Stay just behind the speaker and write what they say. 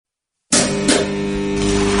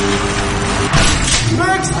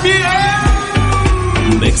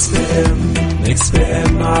ام ميكس بي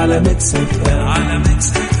ام على ميكس اف ام على ميكس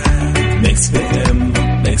اف ام ميكس بي ام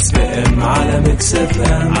ميكس بي ام على ميكس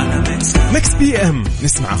اف ام على ميكس بي ام.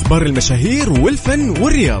 نسمع اخبار المشاهير والفن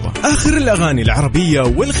والرياضة، اخر الاغاني العربية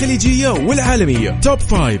والخليجية والعالمية، توب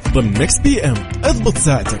 5 ضمن ميكس بي ام. اضبط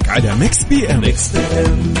ساعتك على ميكس بي ام. ميكس بي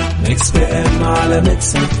ام ميكس بي ام على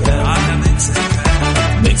ميكس اف ام على ميكس اف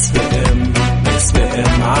ام ميكس بي ام ميكس بي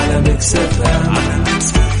ام على ميكس اف ام على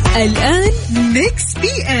ميكس. الآن ميكس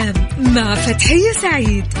بي ام مع فتحية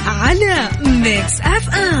سعيد على ميكس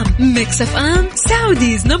اف ام. ميكس اف ام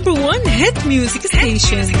سعوديز نمبر 1 هيت ميوزك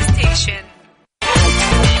ستيشن.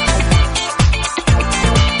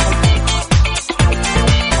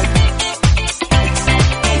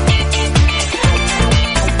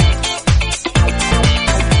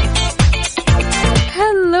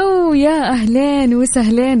 يا أهلين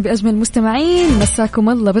وسهلين بأجمل مستمعين، مساكم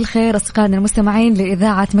الله بالخير أصدقائنا المستمعين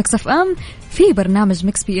لإذاعة ميكس اف ام في برنامج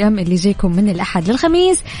ميكس بي ام اللي يجيكم من الأحد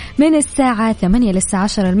للخميس من الساعة 8 للساعة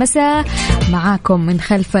 10 المساء. معاكم من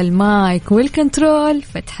خلف المايك والكنترول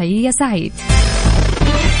فتحية سعيد.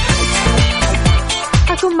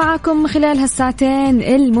 أكون معاكم خلال هالساعتين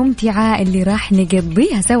الممتعة اللي راح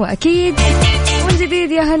نقضيها سوا أكيد. من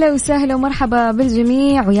جديد يا هلا وسهلا ومرحبا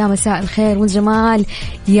بالجميع، ويا مساء الخير والجمال،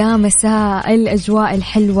 يا مساء الأجواء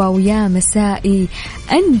الحلوة، ويا مسائي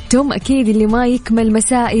أنتم أكيد اللي ما يكمل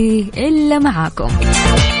مسائي إلا معاكم.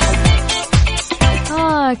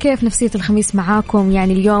 كيف نفسية الخميس معاكم؟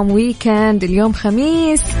 يعني اليوم ويكند، اليوم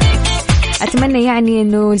خميس. أتمنى يعني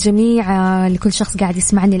أنه الجميع، لكل شخص قاعد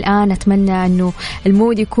يسمعني الآن، أتمنى أنه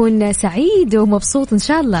المود يكون سعيد ومبسوط إن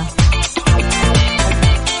شاء الله.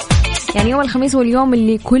 يعني يوم الخميس هو اليوم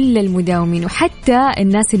اللي كل المداومين وحتى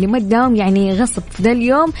الناس اللي ما تداوم يعني غصب في ذا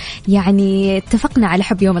اليوم، يعني اتفقنا على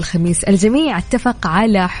حب يوم الخميس، الجميع اتفق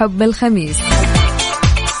على حب الخميس.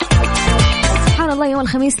 سبحان الله، يوم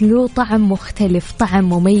الخميس له طعم مختلف، طعم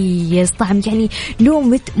مميز، طعم يعني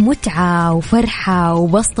له متعة وفرحة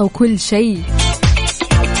وبسطة وكل شيء.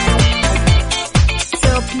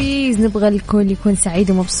 بليز نبغى الكل يكون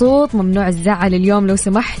سعيد ومبسوط، ممنوع الزعل اليوم لو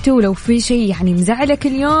سمحتوا. لو في شيء يعني مزعلك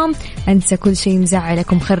اليوم انسى كل شيء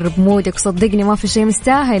مزعلك ومخرب مودك، وصدقني ما في شيء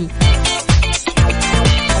مستاهل.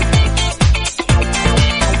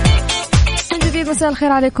 من جديد مساء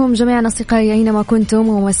الخير عليكم جميعا أصدقائي أينما كنتم،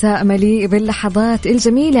 ومساء مليء باللحظات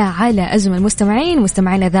الجميلة على أجمل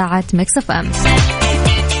مستمعين إذاعة ميكس اف ام.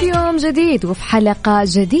 يوم جديد وفي حلقة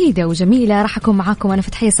جديدة وجميلة راح أكون معاكم أنا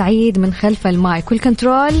فتحية سعيد من خلف المايك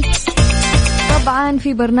والكنترول. طبعا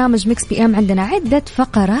في برنامج ميكس بي ام عندنا عدة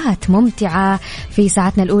فقرات ممتعة. في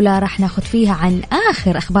ساعتنا الأولى راح ناخد فيها عن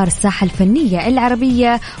آخر أخبار الساحة الفنية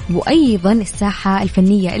العربية وأيضا الساحة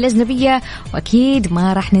الفنية الأجنبية، وأكيد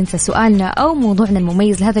ما راح ننسى سؤالنا أو موضوعنا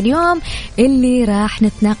المميز لهذا اليوم اللي راح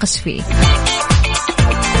نتناقش فيه.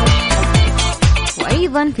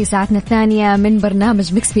 أيضا في ساعتنا الثانية من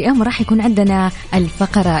برنامج ميكس بي ام راح يكون عندنا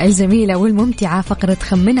الفقرة الجميلة والممتعة، فقرة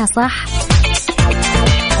خمنها صح.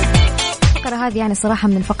 الفقرة هذه يعني صراحة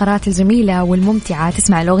من الفقرات الجميلة والممتعة،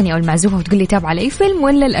 تسمع الأغنية أو المعزوفة وتقول لي تابع على أي فيلم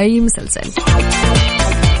ولا لأي مسلسل.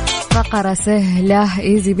 فقرة سهلة،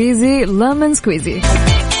 ايزي بيزي ليمون سكويزي.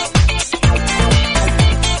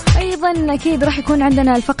 أيضا أكيد راح يكون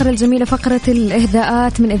عندنا الفقرة الجميلة، فقرة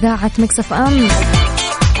الإهداءات من إذاعة ميكس اف ام.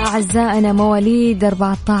 أعزائنا مواليد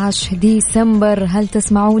 14 ديسمبر، هل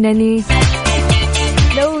تسمعونني؟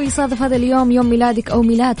 لو يصادف هذا اليوم يوم ميلادك أو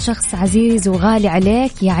ميلاد شخص عزيز وغالي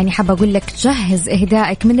عليك، يعني حابة أقول لك جهز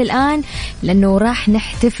إهدائك من الآن، لأنه راح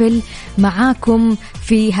نحتفل معاكم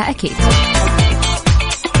فيها أكيد.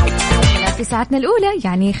 في ساعتنا الأولى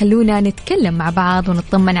يعني خلونا نتكلم مع بعض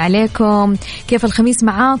ونطمن عليكم، كيف الخميس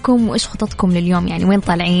معاكم وإيش خططكم لليوم، يعني وين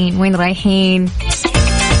طالعين وين رايحين.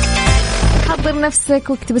 حضر نفسك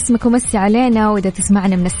واكتب اسمك ومسي علينا، وإذا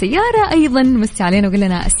تسمعنا من السيارة أيضا مسي علينا وقل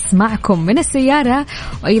لنا أسمعكم من السيارة.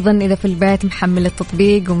 وأيضا إذا في البيت محمل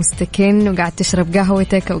التطبيق ومستكن وقاعد تشرب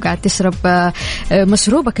قهوتك أو قاعد تشرب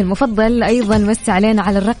مشروبك المفضل، أيضا مسي علينا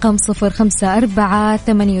على الرقم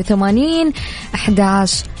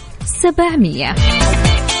 0548811700.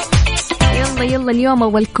 يلا اليوم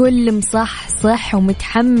أول كل مصح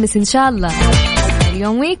ومتحمس إن شاء الله،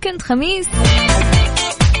 اليوم ويكند خميس.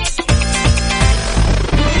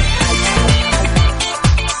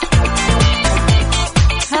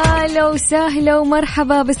 هلا وسهلا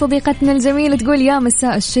ومرحبا بصديقتنا الجميلة، تقول يا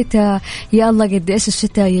مساء الشتاء، يا الله قد إيش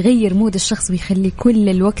الشتاء يغير مود الشخص ويخلي كل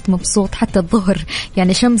الوقت مبسوط حتى الظهر،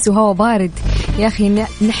 يعني شمس وهواء بارد. يا أخي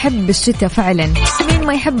نحب الشتاء فعلا، مين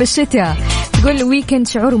ما يحب الشتاء. تقول ويكند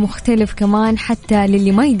شعور مختلف كمان حتى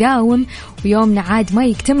للي ما يداوم، ويومنا عاد ما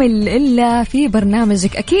يكتمل إلا في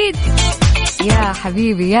برنامجك أكيد. يا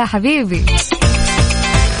حبيبي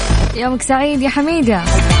يومك سعيد يا حميدة.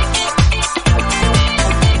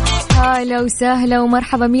 هلا وسهلا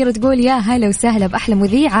ومرحبا. ميرا تقول يا هلا وسهلا بأحلى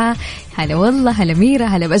مذيعة. هلا والله، هلا ميرا،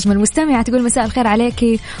 هلا بأجمل مستمعة. تقول مساء الخير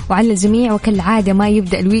عليكي وعلى الجميع، وكالعادة ما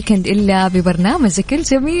يبدأ الويكند إلا ببرنامجك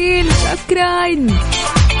الجميل. شكرا.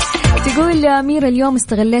 تقول ميرا اليوم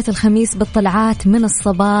استغليت الخميس بالطلعات من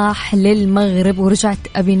الصباح للمغرب ورجعت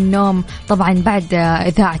أبي النوم، طبعا بعد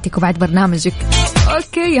إذاعتك وبعد برنامجك.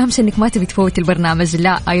 أوكي، أهم شيء إنك ما تبي تفوت البرنامج.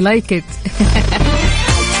 لا I like it.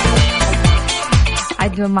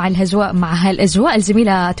 عد مع الهجواء، مع هالأجواء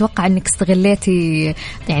الجميلة. أتوقع أنك استغليتي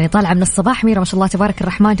يعني طالعة من الصباح. ميرا ما شاء الله تبارك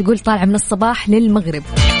الرحمن تقول طالعة من الصباح للمغرب.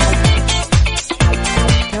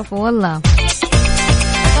 كيف والله.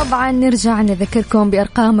 طبعا نرجع نذكركم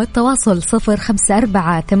بأرقام التواصل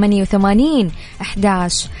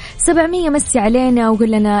 0548811700. مسي علينا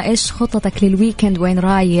وقول لنا إيش خططك للويكند، وين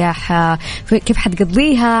رايح، كيف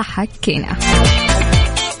حتقضيها، حكينا.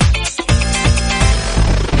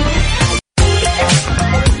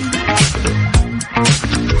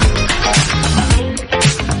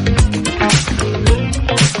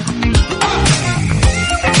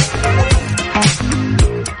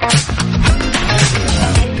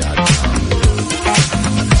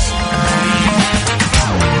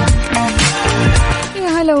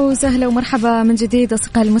 سهلا ومرحبا من جديد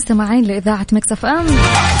أصدقائي المستمعين لإذاعة ميكس اف ام.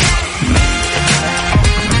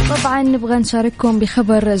 طبعا نبغى نشارككم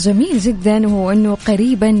بخبر جميل جدا، وهو أنه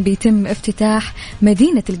قريبا بيتم افتتاح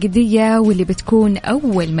مدينة القدية، واللي بتكون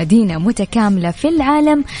أول مدينة متكاملة في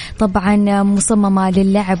العالم، طبعا مصممة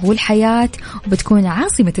للعب والحياة، وبتكون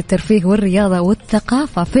عاصمة الترفيه والرياضة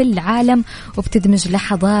والثقافة في العالم، وبتدمج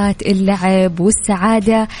لحظات اللعب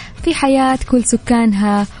والسعادة في حياة كل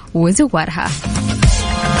سكانها وزوارها.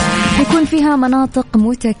 يكون فيها مناطق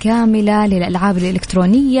متكاملة للألعاب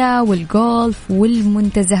الإلكترونية والجولف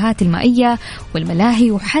والمنتزهات المائية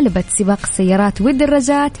والملاهي وحلبة سباق السيارات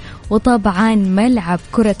والدراجات، وطبعا ملعب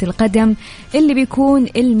كرة القدم اللي بيكون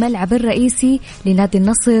الملعب الرئيسي لنادي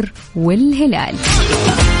النصر والهلال.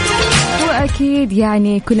 وأكيد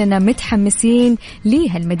يعني كلنا متحمسين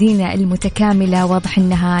لهالمدينة المتكاملة، واضح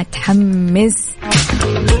إنها تحمس.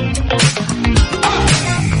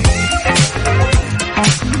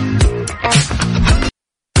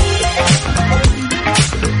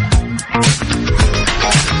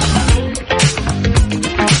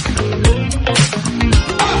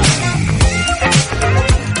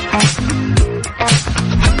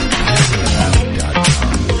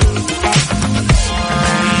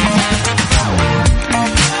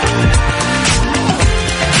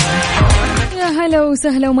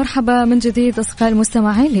 وسهلا ومرحبا من جديد أصدقائي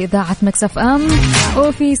المستمعين لإذاعة ميكس اف ام،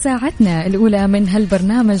 وفي ساعتنا الأولى من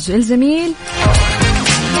هالبرنامج الجميل.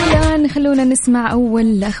 الآن خلونا نسمع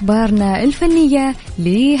أول أخبارنا الفنية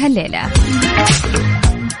لهالليلة.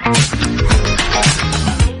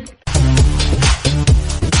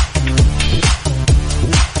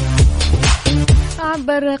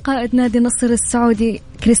 عبر قائد نادي النصر السعودي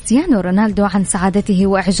كريستيانو رونالدو عن سعادته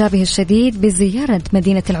وإعجابه الشديد بزيارة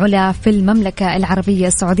مدينة العلا في المملكة العربية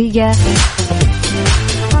السعودية.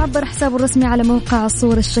 عبر حسابه الرسمي على موقع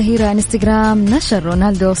الصور الشهيرة انستغرام، نشر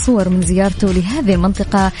رونالدو صور من زيارته لهذه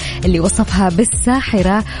المنطقة اللي وصفها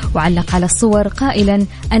بالساحرة، وعلق على الصور قائلا: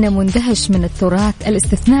 أنا مندهش من التراث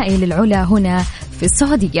الاستثنائي للعلا هنا في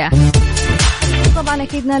السعودية. طبعا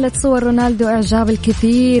أكيد نالت صور رونالدو إعجاب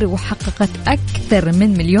الكثير، وحققت أكثر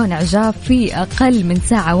من 1,000,000 إعجاب في أقل من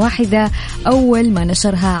ساعة واحدة أول ما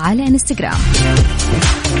نشرها على انستغرام.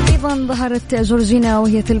 أيضا ظهرت جورجينا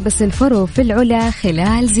وهي تلبس الفرو في العلا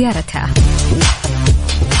خلال زيارتها.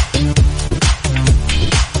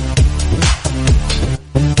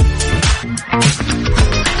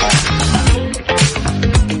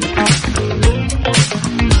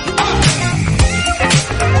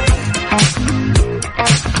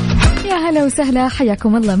 أهلا وسهلا،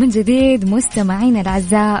 حياكم الله من جديد مستمعينا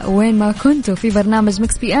الأعزاء وين ما كنتوا في برنامج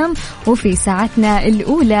ميكس بي ام، وفي ساعتنا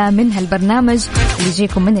الأولى من هالبرنامج اللي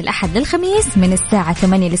يجيكم من الأحد للخميس من الساعة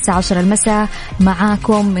 8 للساعة 10 المساء.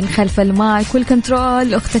 معاكم من خلف المايك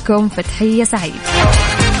والكنترول أختكم فتحية سعيد.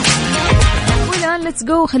 والآن ليتس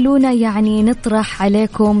جو، خلونا يعني نطرح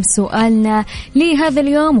عليكم سؤالنا لهذا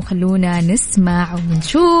اليوم، وخلونا نسمع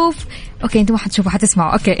ونشوف. أوكي أنتم ما حتشوفوا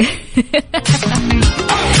حتسمعوا. أوكي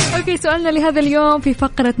أوكي، سؤالنا لهذا اليوم في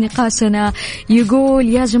فقرة نقاشنا يقول: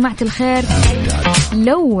 يا جماعة الخير،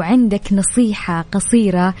 لو عندك نصيحة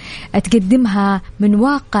قصيرة تقدمها من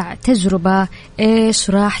واقع تجربة، إيش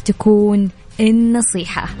راح تكون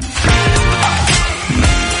النصيحة؟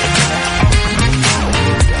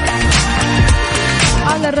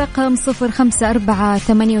 على الرقم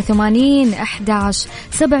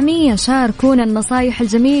 0548811700. شاركونا النصايح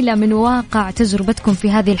الجميلة من واقع تجربتكم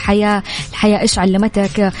في هذه الحياة إيش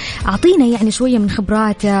علمتك؟ أعطينا يعني شوية من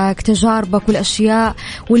خبراتك، تجاربك والأشياء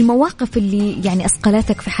والمواقف اللي يعني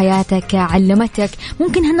أثقلتك في حياتك، علمتك.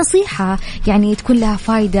 ممكن هالنصيحة يعني تكون لها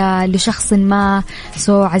فايدة لشخص ما.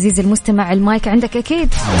 عزيزي المستمع، المايك عندك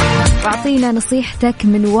أكيد، أعطينا نصيحتك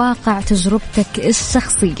من واقع تجربتك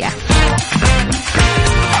الشخصية.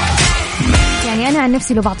 يعني أنا عن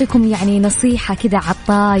نفسي لو بعطيكم يعني نصيحة كده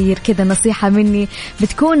عالطاير كده، نصيحة مني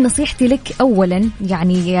بتكون نصيحتي لك أولا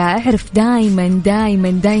يعني أعرف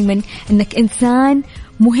دايما أنك إنسان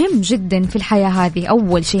مهم جدا في الحياة هذه.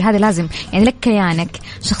 أول شيء هذا لازم، يعني لك كيانك،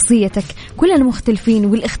 شخصيتك، كلنا مختلفين،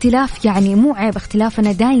 والاختلاف يعني مو عيب،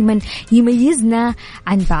 اختلافنا دايما يميزنا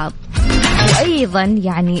عن بعض. وأيضا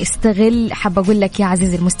يعني استغل، حاب أقول لك يا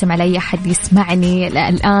عزيزي المستمع، لأي أحد يسمعني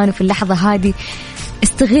الآن وفي اللحظة هذه،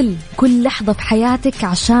 استغل كل لحظة في حياتك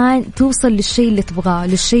عشان توصل للشيء اللي تبغاه،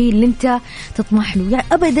 للشيء اللي انت تطمح له. يعني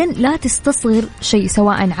أبدا لا تستصغر شيء،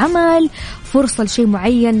 سواء عمل، فرصة لشيء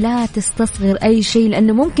معين، لا تستصغر أي شيء،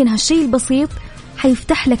 لأنه ممكن هالشيء البسيط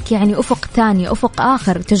حيفتح لك يعني أفق تاني، أفق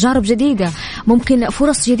آخر، تجارب جديدة، ممكن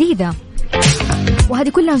فرص جديدة. وهذه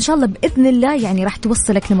كلها إن شاء الله بإذن الله يعني راح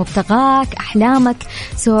توصلك لمبتغاك، أحلامك.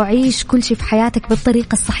 عيش كل شيء في حياتك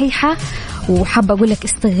بالطريقة الصحيحة. وحابة أقول لك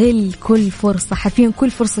استغل كل فرصة، حرفيا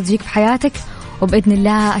كل فرصة تجيك في حياتك، وبإذن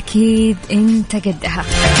الله أكيد أنت قدها.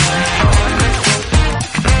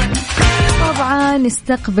 طبعا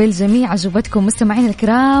نستقبل جميع أجوبتكم مستمعين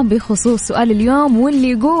الكرام بخصوص سؤال اليوم،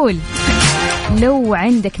 واللي يقول: لو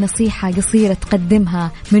عندك نصيحة قصيرة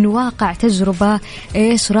تقدمها من واقع تجربة،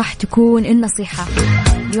 إيش راح تكون النصيحة؟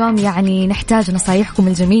 اليوم يعني نحتاج نصايحكم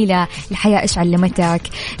الجميلة. الحياة إيش علمتك؟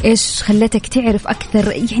 إيش خلتك تعرف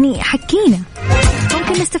أكثر؟ يعني حكينا،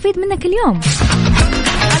 ممكن نستفيد منك اليوم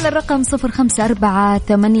على الرقم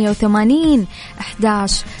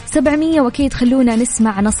 0548811700. وأكيد خلونا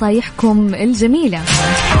نسمع نصايحكم الجميلة،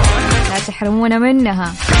 لا تحرمونا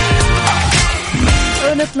منها.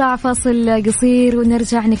 ونطلع فاصل قصير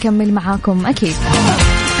ونرجع نكمل معاكم أكيد.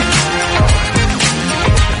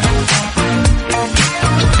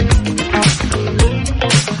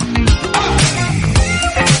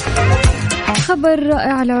 خبر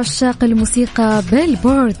رائع لعشاق الموسيقى.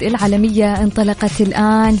 بيلبورد العالمية انطلقت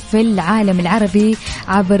الآن في العالم العربي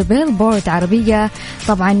عبر بيلبورد عربية.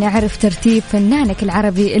 طبعا نعرف ترتيب فنانك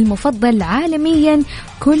العربي المفضل عالميا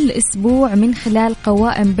كل أسبوع من خلال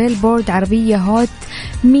قوائم بيلبورد عربية هوت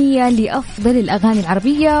 100 لأفضل الأغاني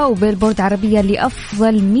العربية، وبيلبورد عربية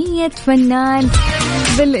لأفضل 100 فنان،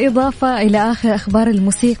 بالإضافة إلى آخر أخبار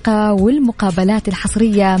الموسيقى والمقابلات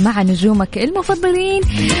الحصرية مع نجومك المفضلين.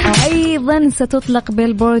 أيضا ستطلق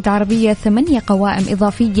بيلبورد عربية 8 قوائم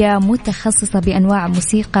إضافية متخصصة بأنواع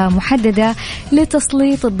موسيقى محددة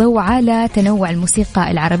لتسليط الضوء على تنوع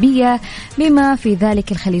الموسيقى العربية، بما في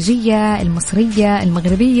ذلك الخليجية، المصرية،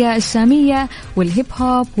 المغربية، الشامية، والهيب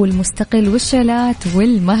هوب، والمستقل، والشالات،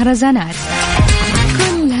 والمهرجانات.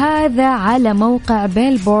 كل هذا على موقع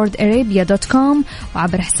billboardarabia.com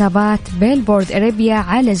وعبر حسابات بيلبورد أرابيا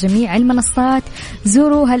على جميع المنصات.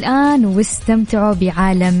 زوروها الآن واستمتعوا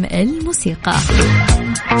بعالم الموسيقى.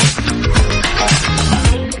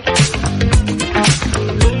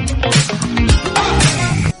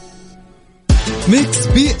 ميكس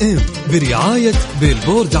بي ام برعاية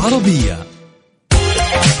بيلبورد عربية.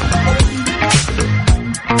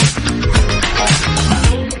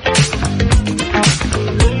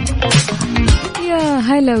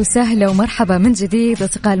 هلا وسهلا ومرحبا من جديد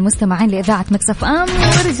أصدقاء المستمعين لإذاعة ميكس اف ام،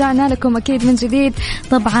 ورجعنا لكم أكيد من جديد.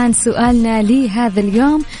 طبعا سؤالنا لهذا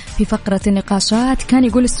اليوم في فقرة النقاشات كان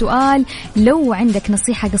يقول السؤال: لو عندك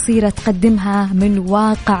نصيحة قصيرة تقدمها من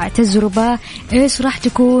واقع تجربة، إيش راح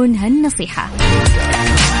تكون هالنصيحة؟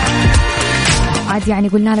 عاد يعني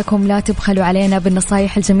قلنا لكم لا تبخلوا علينا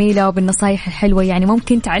بالنصايح الجميلة وبالنصايح الحلوة، يعني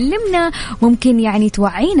ممكن تعلمنا، ممكن يعني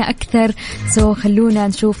توعينا أكثر. خلونا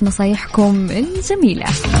نشوف نصايحكم الجميلة.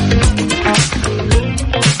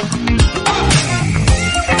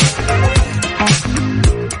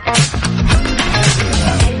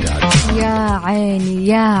 يا عيني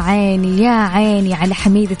يا عيني يا عيني على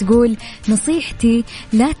حميدة، تقول: نصيحتي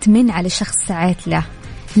لا تمن على شخص سعيت له،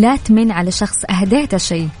 لا تمن على شخص أهديت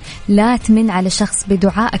شيء، لا تمن على شخص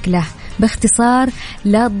بدعائك له. باختصار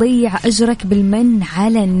لا تضيع أجرك بالمن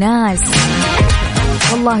على الناس.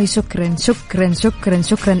 والله شكرا شكرا شكرا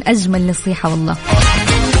شكرا، أجمل نصيحة والله.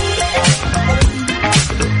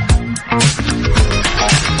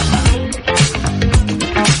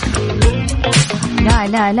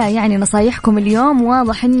 لا يعني نصايحكم اليوم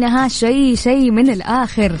واضح إنها شيء من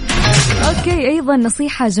الآخر. أوكي، أيضا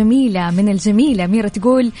نصيحة جميلة من الجميلة ميرا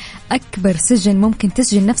تقول أكبر سجن ممكن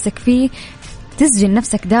تسجن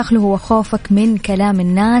نفسك داخله هو خوفك من كلام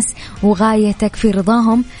الناس وغايتك في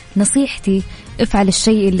رضاهم. نصيحتي افعل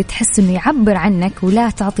الشيء اللي تحس انه يعبر عنك ولا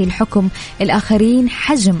تعطي الحكم الآخرين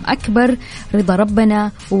حجم أكبر. رضا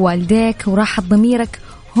ربنا ووالديك وراحة ضميرك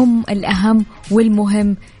هم الأهم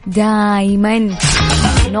والمهم دايما.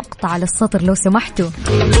 نقطة على السطر لو سمحتوا.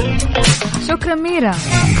 شكرا ميرا.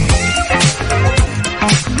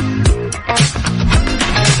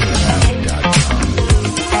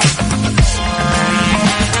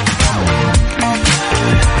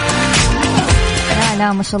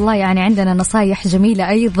 لا ما شاء الله، يعني عندنا نصايح جميلة.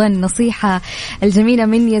 أيضا نصيحة الجميلة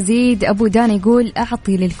من يزيد أبو دان يقول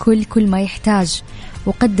أعطي للكل كل ما يحتاج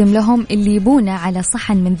وقدم لهم اللي يبونه على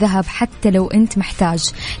صحن من ذهب حتى لو أنت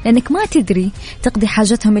محتاج، لأنك ما تدري تقضي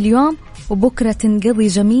حاجتهم اليوم وبكرة تنقضي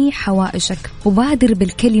جميع حوائجك. وبادر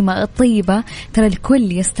بالكلمة الطيبة، ترى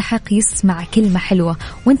الكل يستحق يسمع كلمة حلوة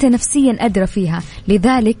وانت نفسيا أدرى فيها،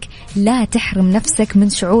 لذلك لا تحرم نفسك من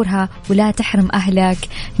شعورها ولا تحرم أهلك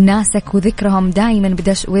ناسك وذكرهم دائما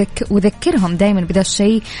وذكرهم دائما بدا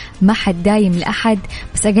الشيء. ما حد دايم لأحد،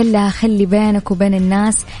 بس أقلها خلي بينك وبين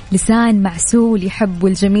الناس لسان معسول يحب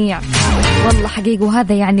الجميع. والله حقيقة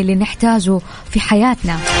وهذا يعني اللي نحتاجه في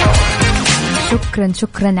حياتنا.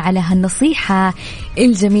 شكرا على هالنصيحة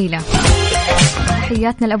الجميلة.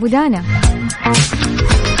 تحياتنا لأبو دانا.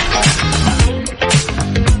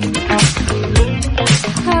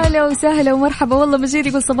 هلا وسهلا ومرحبا. والله مجيد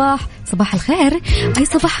يقول صباح الخير. أي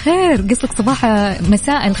صباح خير، قصدك صباح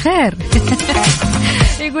مساء الخير.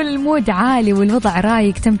 يقول المود عالي والوضع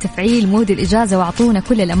رايق، تم تفعيل مود الإجازة وأعطونا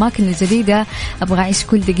كل الأماكن الجديدة أبغى أعيش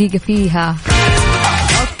كل دقيقة فيها.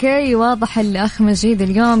 اوكي واضح الأخ مجيد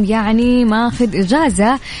اليوم يعني ماخذ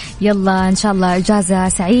إجازة. يلا إن شاء الله إجازة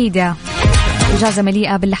سعيدة، إجازة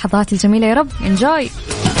مليئة باللحظات الجميلة يا رب. انجوي.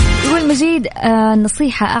 يقول مجيد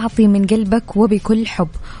نصيحة أعطي من قلبك وبكل حب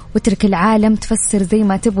واترك العالم تفسر زي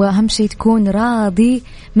ما تبغى، أهم شيء تكون راضي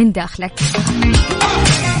من داخلك.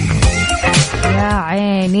 يا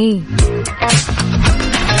عيني.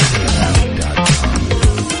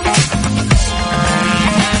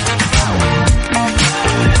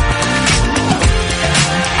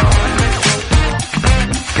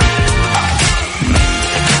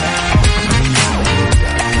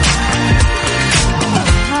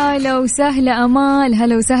 هلا وسهلا أمال.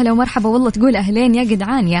 هلا وسهلا ومرحبا. والله تقول أهلين يا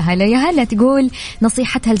جدعان. يا هلا. تقول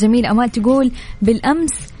نصيحتها الجميلة أمال تقول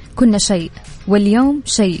بالأمس كنا شيء واليوم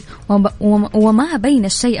شيء وما بين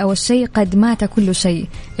الشيء والشيء قد مات كل شيء،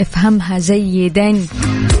 افهمها جيدا.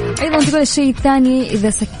 أيضا تقول الشيء الثاني إذا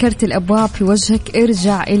سكرت الأبواب في وجهك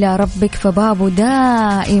ارجع إلى ربك فبابه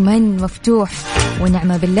دائما مفتوح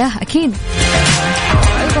ونعم بالله أكيد.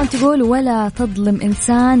 أيضا تقول ولا تظلم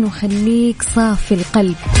إنسان وخليك صافي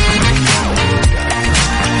القلب.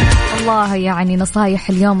 الله يعني نصايح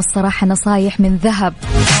اليوم الصراحة نصايح من ذهب.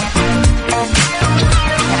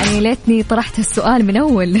 يعني ليتني طرحت السؤال من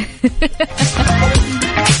أول.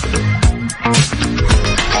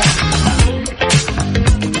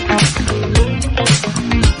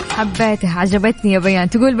 حبيتها عجبتني يا بيان.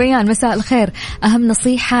 تقول بيان مساء الخير، أهم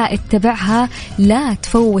نصيحة اتبعها لا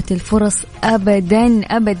تفوت الفرص أبدا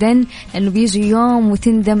لأنه بيجي يوم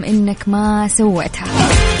وتندم إنك ما سويتها.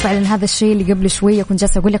 فعلا هذا الشيء اللي قبل شوية كنت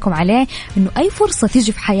جالسة أقول لكم عليه، إنه أي فرصة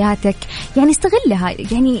تيجي في حياتك يعني استغلها.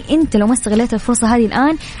 يعني أنت لو ما استغلت الفرصة هذه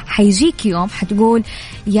الآن حيجيك يوم حتقول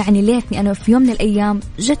يعني ليتني أنا في يوم من الأيام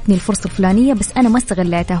جتني الفرصة الفلانية بس أنا ما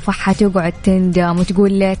استغلتها، فحتقعد تندم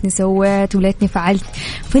وتقول ليتني سويت وليتني فعلت.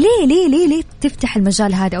 فليه تفتح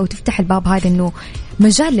المجال هذا أو تفتح الباب هذا إنه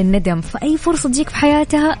مجال للندم؟ فأي فرصة تجيك في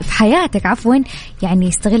حياتك يعني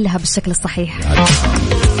استغلها بالشكل الصحيح.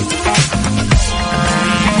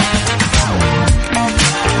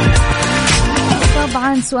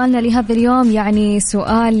 طبعا سؤالنا لهذا اليوم يعني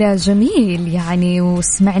سؤال جميل يعني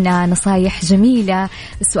وسمعنا نصايح جميلة.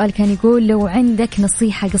 السؤال كان يقول لو عندك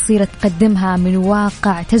نصيحة قصيرة تقدمها من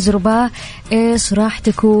واقع تجربة إيش راح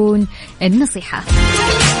تكون النصيحة؟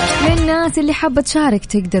 للناس اللي حابة تشارك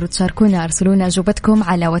تقدروا تشاركونا، ارسلونا أجوبتكم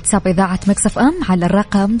على واتساب إذاعة مكس اف ام على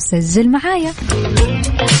الرقم سجل معايا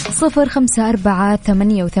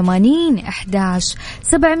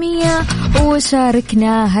 0548811700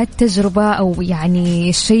 وشاركنا هالتجربة أو يعني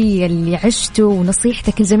الشيء اللي عشته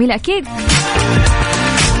ونصيحتك الجميلة أكيد.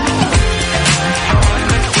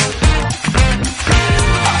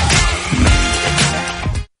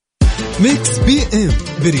 ميكس بي ام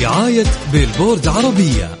برعاية بيلبورد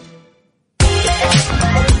عربية.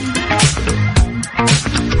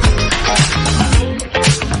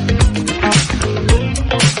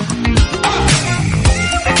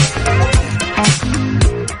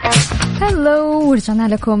 هلو، ورجعنا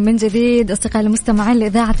لكم من جديد أصدقائي المستمعين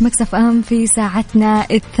لإذاعة مكس اف ام في ساعتنا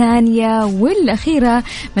الثانية والأخيرة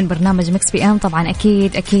من برنامج مكس بي ام. طبعا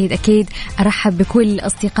أكيد أرحب بكل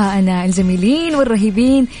أصدقائنا الجميلين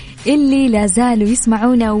والرهيبين اللي لا زالوا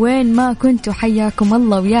يسمعونا وين ما كنتوا. حياكم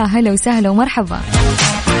الله ويا هلا وسهلا ومرحبا.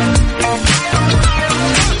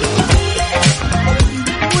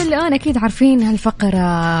 والآن أكيد عارفين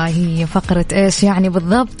هالفقرة هي فقرة إيش يعني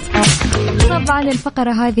بالضبط. طبعا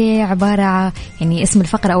الفقرة هذه عبارة يعني اسم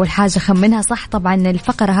الفقرة أول حاجة خمنها صح. طبعا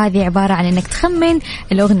الفقرة هذه عبارة عن أنك تخمن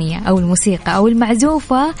الأغنية أو الموسيقى أو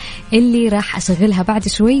المعزوفة اللي راح أشغلها بعد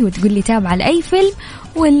شوي وتقول لي تابعة لأي فيلم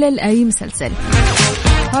ولا لأي مسلسل.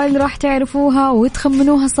 هل راح تعرفوها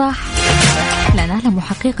وتخمنوها صح؟ لا نعلم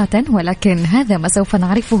حقيقة، ولكن هذا ما سوف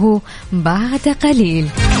نعرفه بعد قليل.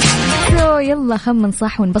 يلا خمن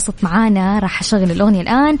صح وانبسط معانا. راح أشغل الأغنية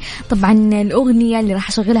الآن. طبعا الأغنية اللي راح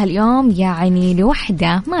أشغلها اليوم يعني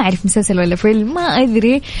لوحدة، ما أعرف مسلسل ولا فيلم ما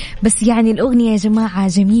أدري، بس يعني الأغنية يا جماعة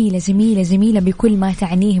جميلة جميلة جميلة بكل ما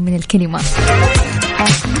تعنيه من الكلمة.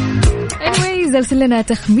 ارسل لنا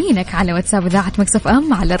تخمينك على واتساب إذاعة مكس اف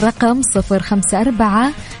ام على الرقم 054-88-11700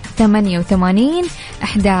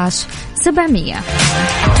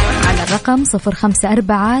 على الرقم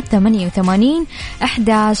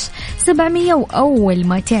 054-88-11700. وأول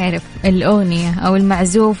ما تعرف الأغنية أو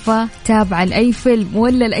المعزوفة تابعة لأي فيلم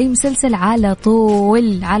ولا لأي مسلسل على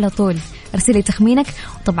طول ارسلي تخمينك.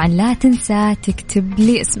 وطبعا لا تنسى تكتب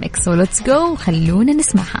لي اسمك. سو ليتس جو، خلونا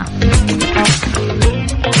نسمعها.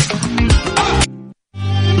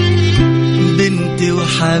 بنتي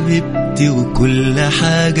وحبيبتي وكل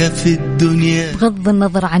حاجة في الدنيا. بغض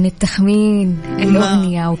النظر عن التخمين،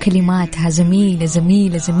 الأغنية وكلماتها جميلة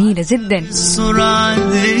جميلة جميلة جدا. السرعة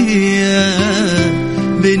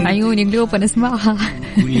دي عيوني قلوب نسمعها.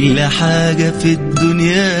 كل حاجة في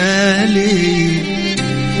الدنيا ليه.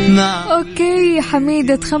 اوكي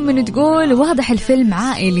حميدة تخمن وتقول واضح الفيلم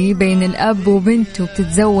عائلي بين الأب وبنته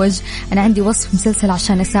بتتزوج. أنا عندي وصف مسلسل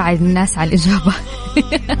عشان أساعد الناس على الإجابة.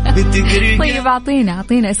 طيب أعطينا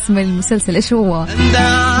اسم المسلسل إيش هو؟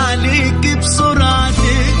 عليك بسرعة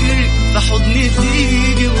تجري بحضني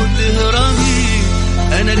تيجي وتهربي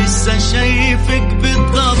أنا لسه شايفك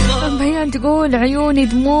بالضبط. بيان تقول عيوني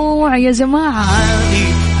دموع يا جماعة.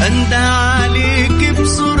 أندى عليك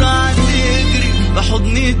بسرعة تجري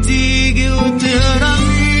بحضني تيجي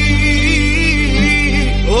وتهربي.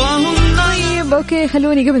 طيب اوكي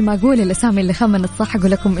خلوني قبل ما اقول الاسامي اللي خمن الصح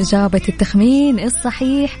اقول لكم اجابة التخمين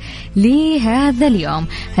الصحيح لهذا اليوم.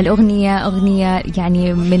 هالاغنية اغنية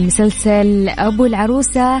يعني من مسلسل ابو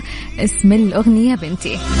العروسة، اسم الاغنية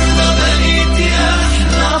بنتي.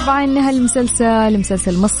 طبعا هالمسلسل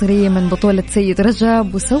مسلسل مصري من بطولة سيد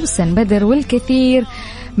رجب وسوسن بدر والكثير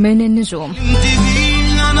من النجوم.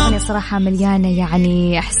 أنا صراحة مليانة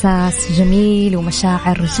يعني إحساس جميل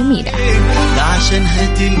ومشاعر جميلة. عشان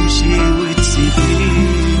هتمشي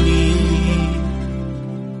وتسيبيني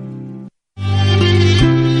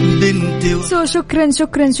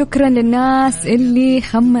شكرا للناس اللي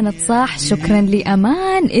خمنت صح. شكرا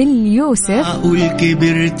لأمان اليوسف. أقول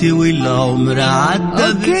كبرت والعمر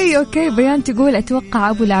عدى. أوكي بيان تقول أتوقع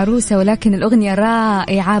أبو العروسة، ولكن الأغنية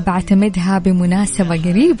رائعة بعتمدها بمناسبة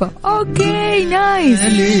قريبة. أوكي نايس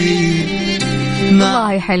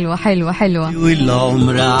والله، حلوة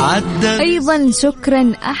والعمر عدى. أيضا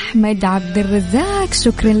شكرا أحمد عبد الرزاق،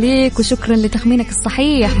 شكرا لك وشكرا لتخمينك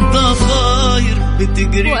الصحيح.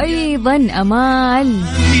 وأيضا أمال،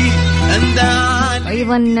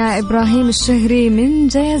 أيضا إبراهيم الشهري من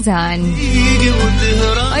جيزان،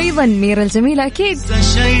 أيضا ميرا الجميلة أكيد.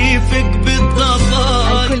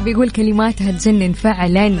 الكل بيقول كلماتها تجنن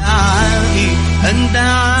فعلا.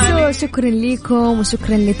 شكرا لكم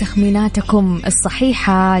وشكرا لتخميناتكم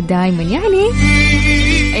الصحيحة دائما. يعني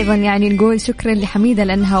أيضا يعني نقول شكرا لحميدة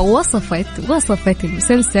لأنها وصفت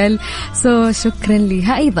المسلسل. شكرا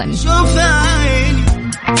لها أيضا.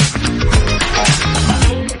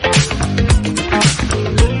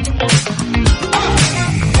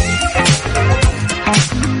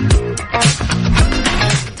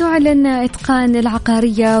 تعلن إتقان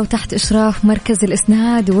العقارية وتحت إشراف مركز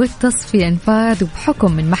الإسناد والتصفية انفاذ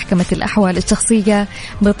وبحكم من محكمة الأحوال الشخصية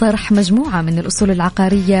بطرح مجموعة من الأصول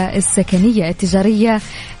العقارية السكنية التجارية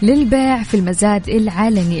للبيع في المزاد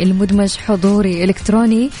العالمي المدمج حضوري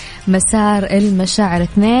إلكتروني مسار المشاعر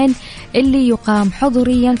 2 اللي يقام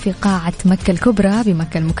حضوريا في قاعة مكة الكبرى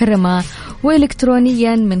بمكة المكرمة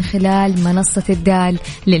وإلكترونيا من خلال منصة الدال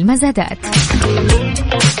للمزادات.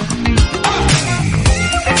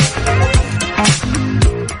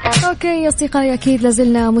 اوكي يا أصدقائي أكيد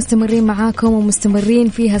لازلنا مستمرين معاكم ومستمرين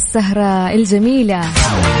في هالسهرة الجميلة.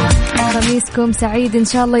 خميسكم سعيد إن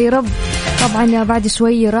شاء الله يا رب. طبعا بعد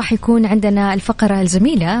شوي راح يكون عندنا الفقرة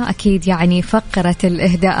الجميلة أكيد، يعني فقرة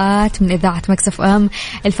الإهداءات من إذاعة مكس اف ام،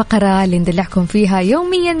 الفقرة اللي ندلعكم فيها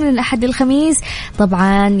يوميا من الأحد للخميس.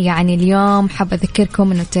 طبعا يعني اليوم حاب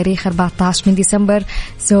أذكركم أنه التاريخ 14 من ديسمبر،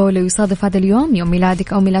 لو يصادف هذا اليوم يوم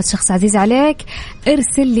ميلادك أو ميلاد شخص عزيز عليك،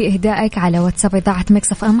 ارسل لي إهدائك على واتساب إذاعة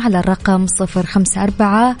مكس اف ام على الرقم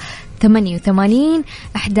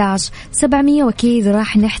 054-88-11-700 وأكيد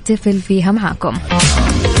راح نحتفل فيها معاكم.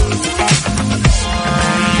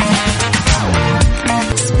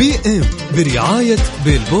 بي ام برعاية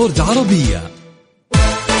بيلبورد عربية.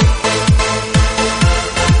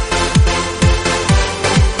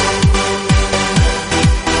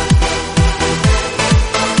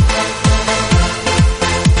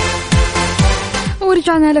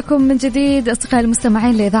 ورجعنا لكم من جديد أصدقائي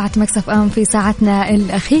المستمعين لإذاعة مكس اف ام في ساعتنا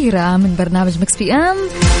الأخيرة من برنامج مكس بي ام،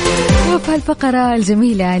 وفي هالفقرة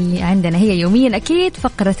الجميلة اللي عندنا هي يوميا أكيد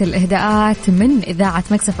فقرة الإهداءات من إذاعة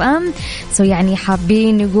مكس اف ام. يعني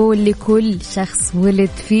حابين نقول لكل شخص ولد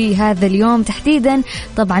في هذا اليوم تحديدا،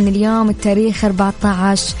 طبعا اليوم التاريخ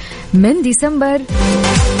 14 من ديسمبر،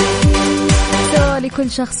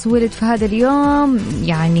 لكل شخص ولد في هذا اليوم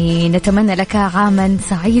يعني نتمنى لك عاما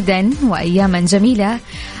سعيدا وأياما جميلة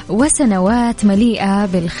وسنوات مليئة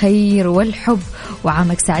بالخير والحب،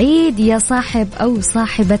 وعامك سعيد يا صاحب أو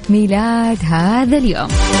صاحبة ميلاد هذا اليوم.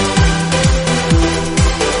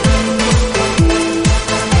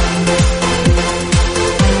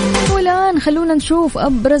 والآن خلونا نشوف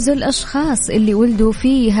أبرز الأشخاص اللي ولدوا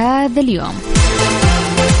في هذا اليوم.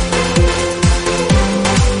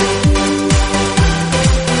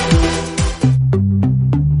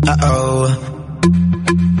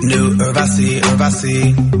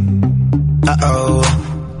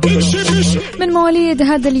 من مواليد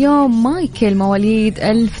هذا اليوم مايكل، مواليد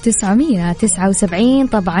 1979.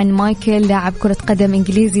 طبعا مايكل لاعب كرة قدم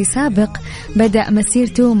إنجليزي سابق، بدأ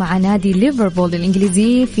مسيرته مع نادي ليفربول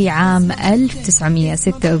الإنجليزي في عام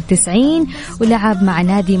 1996 ولعب مع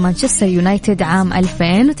نادي مانشستر يونايتد عام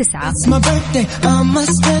 2009.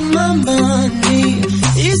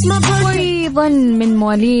 وأيضا من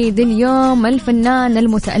مواليد اليوم الفنان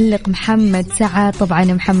المتألق محمد سعد. طبعا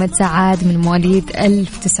محمد سعد من مواليد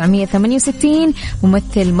 1968،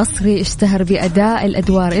 ممثل مصري اشتهر بأداء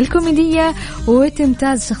الأدوار الكوميدية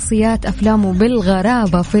وتمتاز شخصيات أفلامه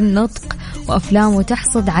بالغرابة في النطق، وأفلامه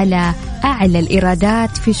تحصد على أعلى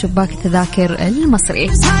الإيرادات في شباك التذاكر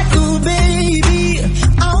المصري.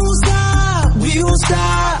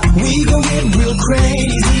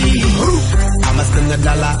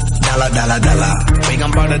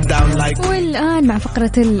 والآن مع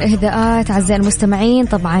فقرة الإهداءات أعزائي المستمعين،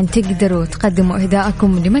 طبعا تقدروا تقدموا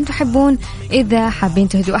إهداءكم لمن تحبون. إذا حابين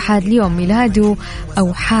تهدوا أحد اليوم ميلاده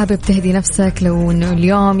أو حابب تهدي نفسك، لو إنه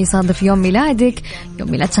اليوم يصادف يوم ميلادك،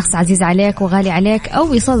 يوم ميلاد شخص عزيز عليك وغالي عليك،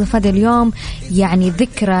 أو يصادف هذا اليوم يعني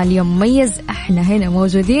ذكرى اليوم مميز، احنا هنا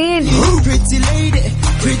موجودين.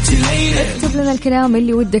 اكتب لنا الكلام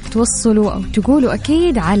اللي ودك توصله أو تقوله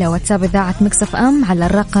أكيد على واتساب إذاعة مكس اف ام على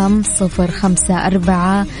الرقم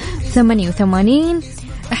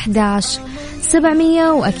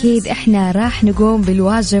 054-88-11-700 وأكيد إحنا راح نقوم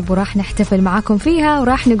بالواجب وراح نحتفل معاكم فيها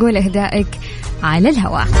وراح نقول إهدائك على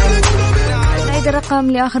الهواء. هذا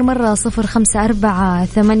الرقم لآخر مرة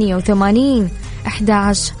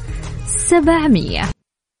 054-88-11-700.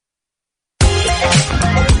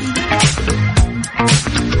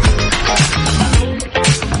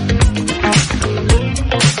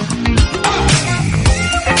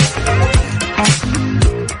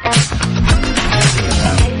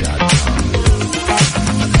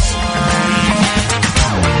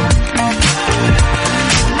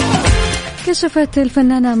 كشفت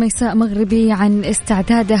الفنانة ميساء مغربي عن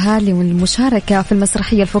استعدادها للمشاركة في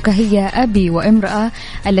المسرحية الفكاهية أبي وامرأة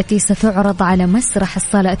التي ستعرض على مسرح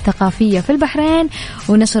الصالة الثقافية في البحرين.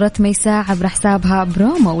 ونشرت ميساء عبر حسابها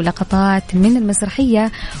برومو ولقطات من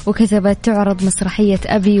المسرحية، وكتبت: تعرض مسرحية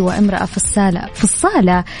أبي وامرأة في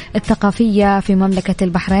الصالة الثقافية في مملكة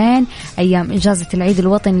البحرين أيام إجازة العيد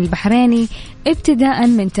الوطني البحريني ابتداء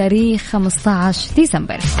من تاريخ 15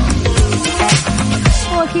 ديسمبر.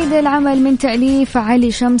 وأكيد العمل من تأليف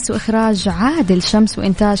علي شمس وإخراج عادل شمس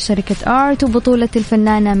وإنتاج شركة آرت وبطولة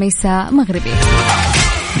الفنانة ميساء مغربي.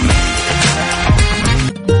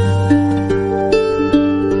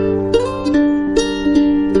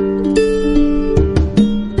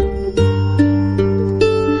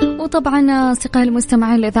 وطبعا أصدقائي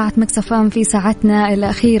المستمعين لإذاعة مكس اف ام في ساعتنا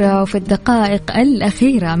الأخيرة وفي الدقائق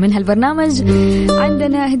الأخيرة من هالبرنامج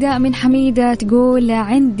عندنا إهداء من حميدة تقول: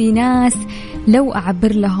 عندي ناس لو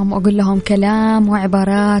أعبر لهم وأقول لهم كلام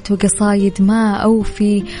وعبارات وقصايد ما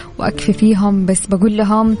أوفي وأكفي فيهم، بس بقول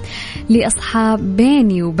لهم لأصحاب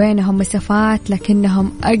بيني وبينهم مسافات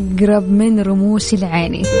لكنهم أقرب من رموش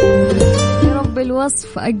العين. يا رب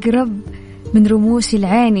الوصف أقرب من رموش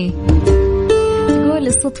العين. تقول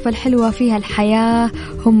الصدفة الحلوة فيها الحياة،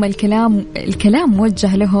 هم الكلام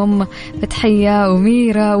موجه لهم. فتحية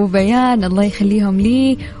وميرة وبيان، الله يخليهم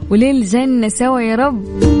لي وللجنة سوا يا رب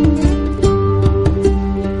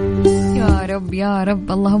يا رب يا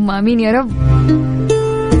رب، اللهم آمين يا رب.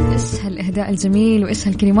 إيش هالإهداء الجميل وإيش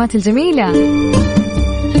هالكلمات الجميلة.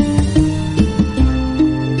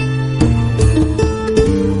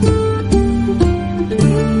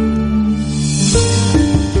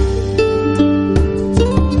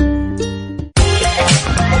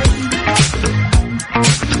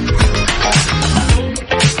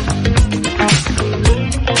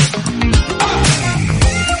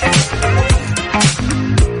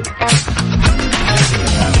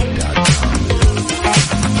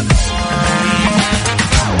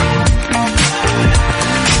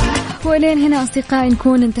 ولين هنا أصدقائي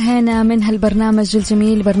نكون انتهينا من هالبرنامج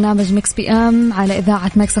الجميل، برنامج ميكس بي ام على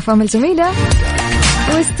إذاعة ميكس اف ام الجميلة،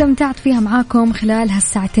 واستمتعت فيها معاكم خلال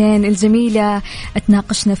هالساعتين الجميلة.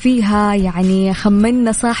 اتناقشنا فيها، يعني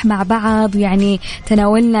خمنا صح مع بعض، يعني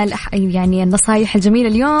تناولنا يعني النصايح الجميلة.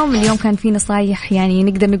 اليوم كان في نصايح، يعني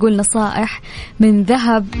نقدر نقول نصائح من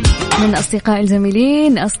ذهب من أصدقاء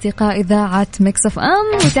الجميلين، أصدقاء إذاعة ميكس اف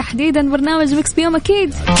ام، وتحديدا برنامج ميكس بي ام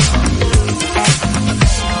أكيد.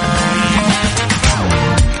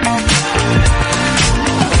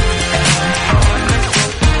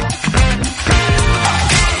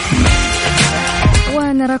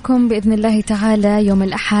 ونراكم بإذن الله تعالى يوم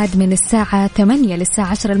الأحد من الساعة 8 للساعة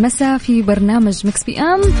 10 المساء في برنامج ميكس بي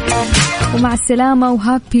ام. ومع السلامة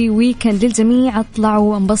وهابي ويكند للجميع.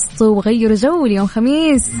 اطلعوا انبسطوا وغيروا جو اليوم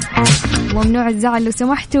خميس، ممنوع الزعل لو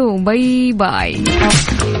سمحتوا. باي باي.